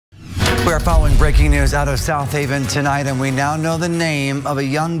We are following breaking news out of South Haven tonight, and we now know the name of a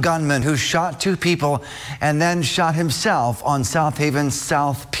young gunman who shot two people and then shot himself on South Haven's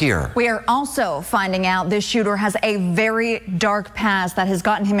South Pier. We are also finding out this shooter has a very dark past that has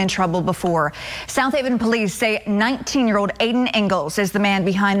gotten him in trouble before. South Haven police say 19-year-old Aiden Ingalls is the man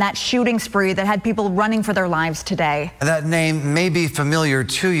behind that shooting spree that had people running for their lives today. That name may be familiar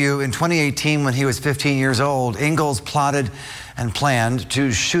to you. In 2018, when he was 15 years old, Ingalls plotted and planned to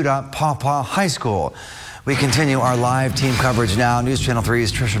shoot up Pawpaw High School. We continue our live team coverage now. News Channel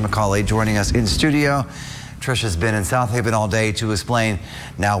 3's Trisha McCauley joining us in studio. Trisha's been in South Haven all day to explain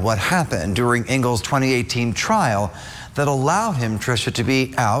now what happened during Ingalls' 2018 trial that allowed him, Trisha, to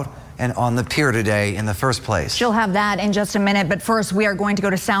be out and on the pier today in the first place. She'll have that in just a minute, but first we are going to go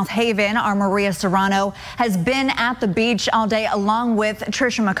to South Haven. Our Maria Serrano has been at the beach all day along with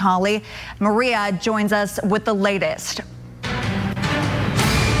Trisha McCauley. Maria joins us with the latest.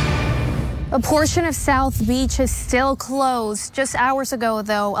 A portion of South Beach is still closed. Just hours ago,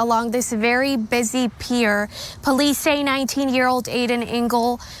 though, along this very busy pier, police say 19-year-old Aiden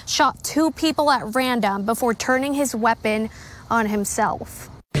Ingalls shot two people at random before turning his weapon on himself.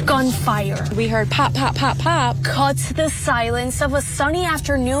 Gunfire. We heard pop, pop, pop, pop. Cuts the silence of a sunny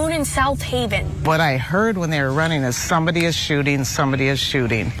afternoon in South Haven. What I heard when they were running is somebody is shooting, somebody is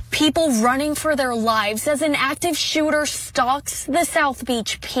shooting. People running for their lives as an active shooter stalks the South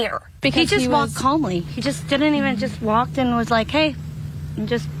Beach pier. Because he just walked calmly. He just didn't even just walked and was like, hey, and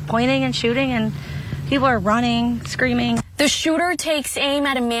just pointing and shooting, and people are running, screaming. The shooter takes aim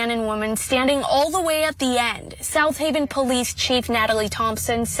at a man and woman standing all the way at the end. South Haven Police Chief Natalie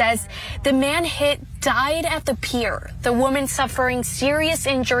Thompson says the man hit died at the pier. The woman suffering serious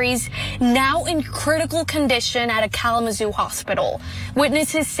injuries, now in critical condition at a Kalamazoo hospital.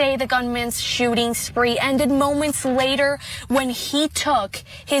 Witnesses say the gunman's shooting spree ended moments later when he took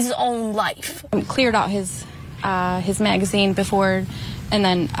his own life. Cleared out his magazine before, and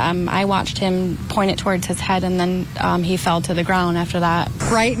then I watched him point it towards his head, and then he fell to the ground after that.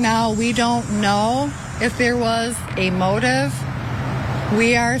 Right now, we don't know if there was a motive.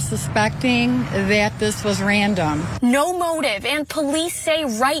 We are suspecting that this was random. No motive, and police say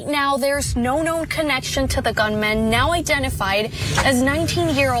right now there's no known connection to the gunman, now identified as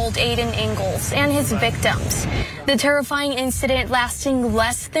 19-year-old Aiden Ingalls and his victims. The terrifying incident lasting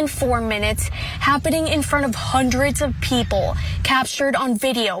less than 4 minutes, happening in front of hundreds of people, captured on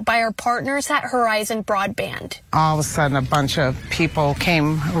video by our partners at Horizon Broadband. All of a sudden, a bunch of people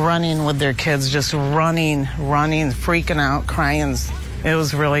came running with their kids, just running, freaking out, crying. It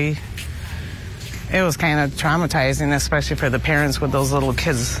was kind of traumatizing, especially for the parents with those little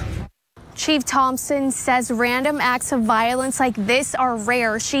kids. Chief Thompson says random acts of violence like this are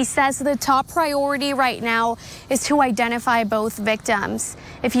rare. She says the top priority right now is to identify both victims.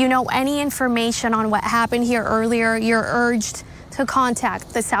 If you know any information on what happened here earlier, you're urged to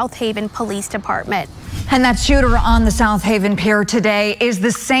contact the South Haven Police Department. And that shooter on the South Haven Pier today is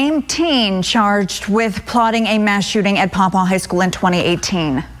the same teen charged with plotting a mass shooting at Pawpaw High School in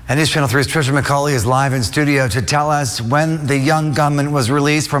 2018. And News Channel 3's Trisha McCauley is live in studio to tell us when the young gunman was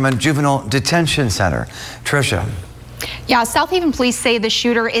released from a juvenile detention center. Trisha. Yeah, South Haven police say the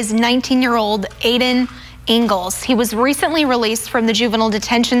shooter is 19-year-old Aiden Ingalls. He was recently released from the juvenile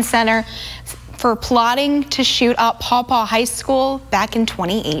detention center for plotting to shoot up Pawpaw High School back in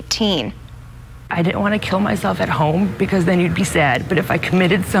 2018. I didn't want to kill myself at home because then you'd be sad. But if I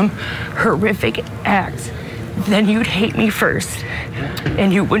committed some horrific acts, then you'd hate me first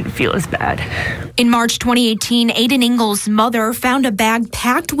and you wouldn't feel as bad. In March 2018, Aiden Ingalls' mother found a bag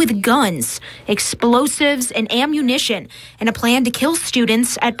packed with guns, explosives, and ammunition and a plan to kill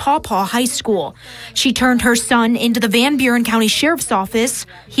students at Pawpaw High School. She turned her son into the Van Buren County Sheriff's Office.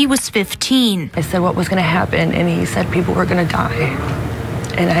 He was 15. I said what was going to happen, and he said people were going to die.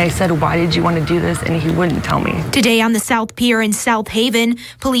 And I said, why did you want to do this? And he wouldn't tell me. Today on the South Pier in South Haven,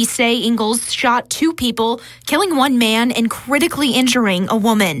 police say Ingalls shot two people, killing one man and critically injuring a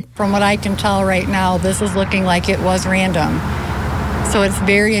woman. From what I can tell right now, this is looking like it was random. So it's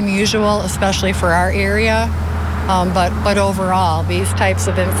very unusual, especially for our area. But overall, these types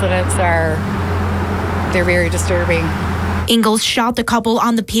of incidents they're very disturbing. Ingalls shot the couple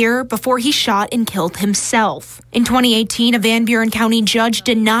on the pier before he shot and killed himself. In 2018, a Van Buren County judge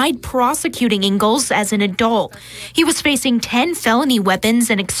denied prosecuting Ingalls as an adult. He was facing 10 felony weapons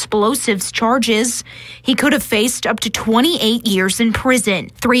and explosives charges. He could have faced up to 28 years in prison.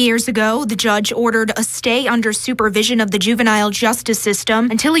 3 years ago, the judge ordered a stay under supervision of the juvenile justice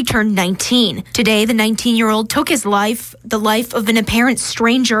system until he turned 19. Today, the 19-year-old took his life, the life of an apparent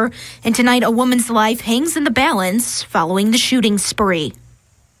stranger, and tonight a woman's life hangs in the balance following the shooting spree.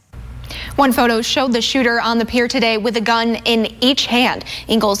 One photo showed the shooter on the pier today with a gun in each hand.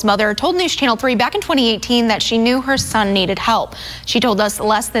 Ingalls' mother told News Channel 3 back in 2018 that she knew her son needed help. She told us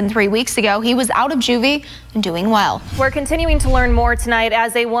less than 3 weeks ago he was out of juvie and doing well. We're continuing to learn more tonight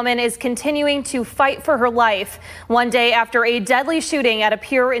as a woman is continuing to fight for her life one day after a deadly shooting at a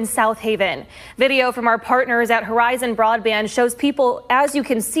pier in South Haven. Video from our partners at Horizon Broadband shows people, as you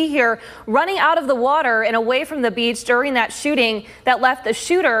can see here, running out of the water and away from the beach during that shooting that left the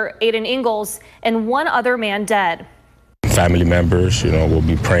shooter, Aiden Ingalls, and one other man dead. Family members, we'll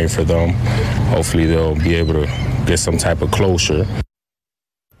be praying for them. Hopefully they'll be able to get some type of closure.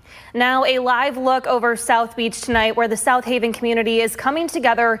 Now a live look over South Beach tonight, where the South Haven community is coming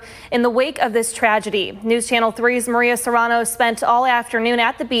together in the wake of this tragedy. News Channel 3's Maria Serrano spent all afternoon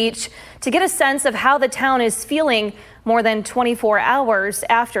at the beach to get a sense of how the town is feeling more than 24 hours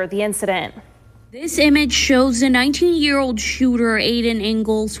after the incident. This image shows a 19-year-old shooter, Aiden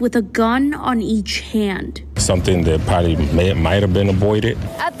Ingalls, with a gun on each hand. Something that probably might have been avoided.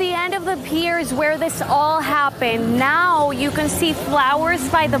 At the end of the pier is where this all happened. Now you can see flowers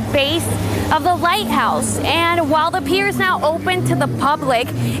by the base of the lighthouse. And while the pier is now open to the public,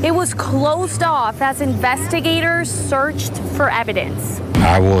 it was closed off as investigators searched for evidence.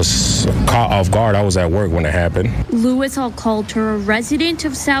 I was caught off guard. I was at work when it happened. Louis Alcoulter, a resident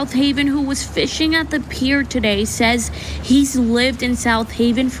of South Haven who was fishing at the pier today, says he's lived in South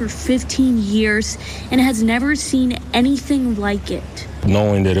Haven for 15 years and has never seen anything like it.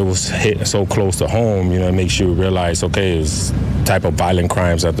 Knowing that it was hit so close to home, it makes you realize, okay, it's type of violent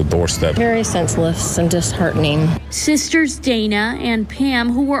crimes at the doorstep. Very senseless and disheartening. Sisters Dana and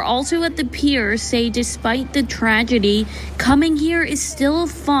Pam, who were also at the pier, say despite the tragedy, coming here is still a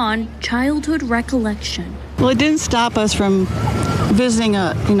fond childhood recollection. Well, it didn't stop us from visiting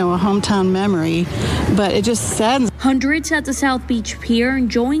a hometown memory, but it just saddens. Hundreds at the South Beach Pier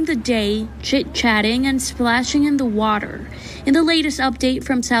enjoying the day, chit-chatting and splashing in the water. In the latest update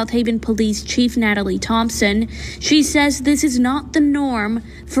from South Haven Police Chief Natalie Thompson, she says this is not the norm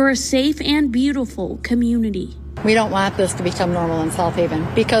for a safe and beautiful community. We don't want this to become normal in South Haven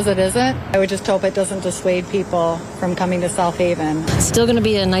because it isn't. I would just hope it doesn't dissuade people from coming to South Haven. It's still going to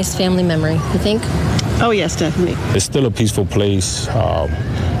be a nice family memory, you think? Oh, yes, definitely. It's still a peaceful place.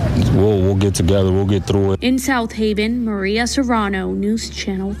 We'll get together. We'll get through it. In South Haven, Maria Serrano, News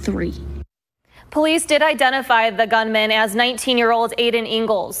Channel 3. Police did identify the gunman as 19-year-old Aiden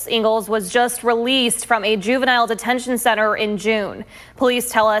Ingalls. Ingalls was just released from a juvenile detention center in June. Police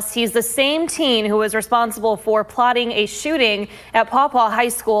tell us he's the same teen who was responsible for plotting a shooting at Paw Paw High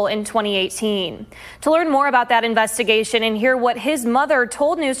School in 2018. To learn more about that investigation and hear what his mother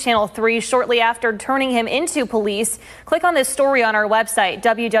told News Channel 3 shortly after turning him into police, click on this story on our website,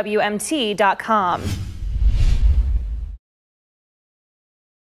 WWMT.com.